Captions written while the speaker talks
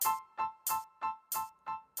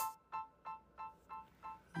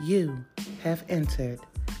You have entered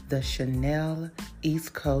the Chanel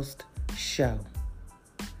East Coast Show.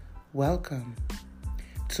 Welcome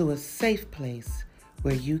to a safe place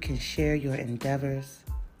where you can share your endeavors,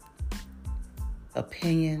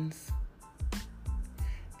 opinions,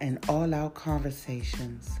 and all-out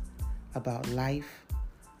conversations about life,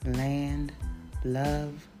 land,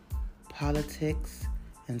 love, politics,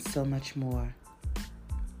 and so much more.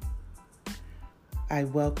 I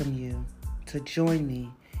welcome you to join me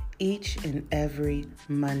each and every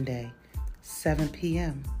Monday, 7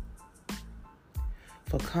 p.m.,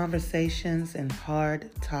 for conversations and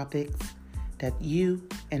hard topics that you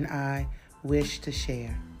and I wish to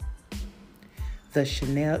share. The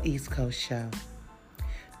Chanel East Coast Show.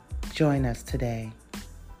 Join us today.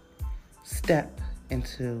 Step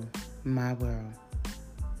into my world.